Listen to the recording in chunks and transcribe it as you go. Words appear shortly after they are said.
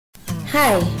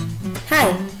Hi.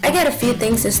 Hi. I got a few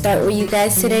things to start with you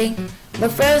guys today, but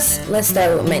first, let's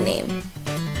start with my name.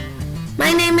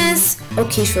 My name is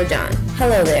Okishwa John.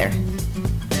 Hello there.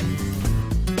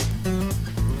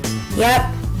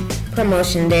 Yep,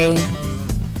 promotion day.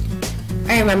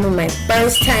 I remember my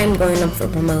first time going up for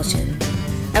promotion.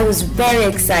 I was very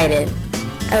excited.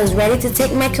 I was ready to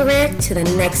take my career to the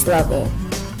next level.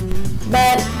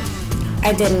 But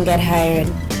I didn't get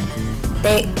hired.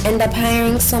 They ended up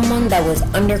hiring someone that was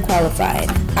underqualified.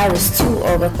 I was too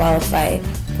overqualified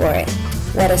for it.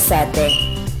 What a sad day.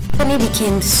 The company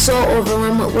became so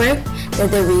overwhelmed with work that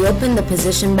they reopened the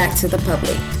position back to the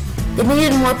public. They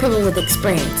needed more people with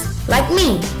experience, like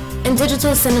me, in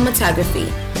digital cinematography,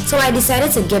 so I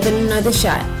decided to give it another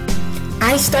shot.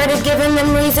 I started giving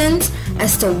them reasons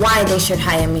as to why they should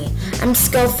hire me. I'm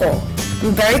skillful,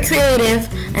 I'm very creative,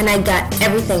 and I got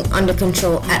everything under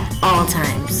control at all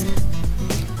times.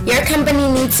 Your company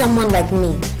needs someone like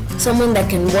me, someone that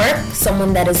can work,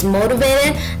 someone that is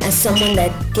motivated, and someone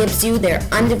that gives you their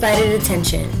undivided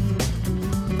attention.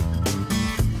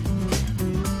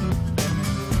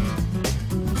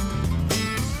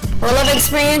 Full of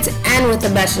experience and with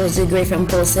a bachelor's degree from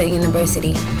Pole State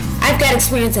University. I've got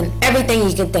experience in everything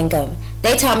you could think of.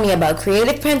 They taught me about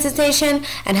creative presentation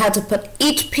and how to put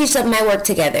each piece of my work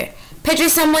together. Picture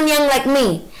someone young like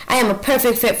me. I am a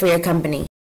perfect fit for your company.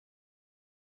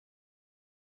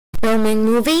 Filming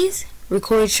movies?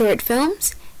 Record short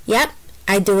films? Yep,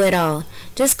 I do it all.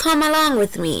 Just come along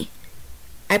with me.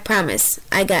 I promise,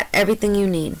 I got everything you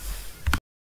need.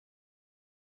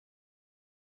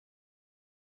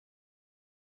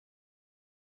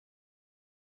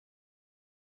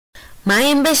 My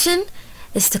ambition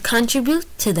is to contribute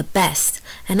to the best,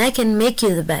 and I can make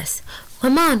you the best.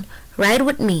 Come on, ride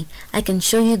with me. I can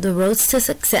show you the roads to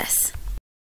success.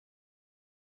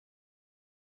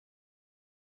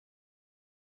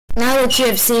 Now that you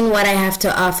have seen what I have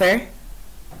to offer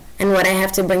and what I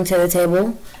have to bring to the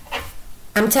table,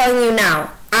 I'm telling you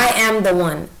now, I am the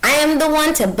one. I am the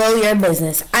one to build your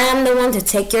business. I am the one to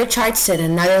take your charts to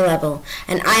another level.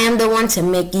 And I am the one to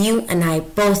make you and I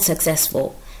both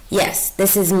successful. Yes,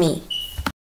 this is me.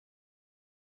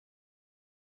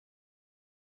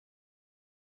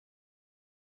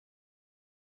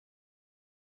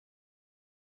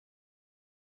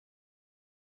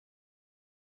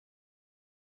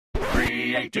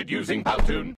 Created using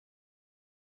Powtoon.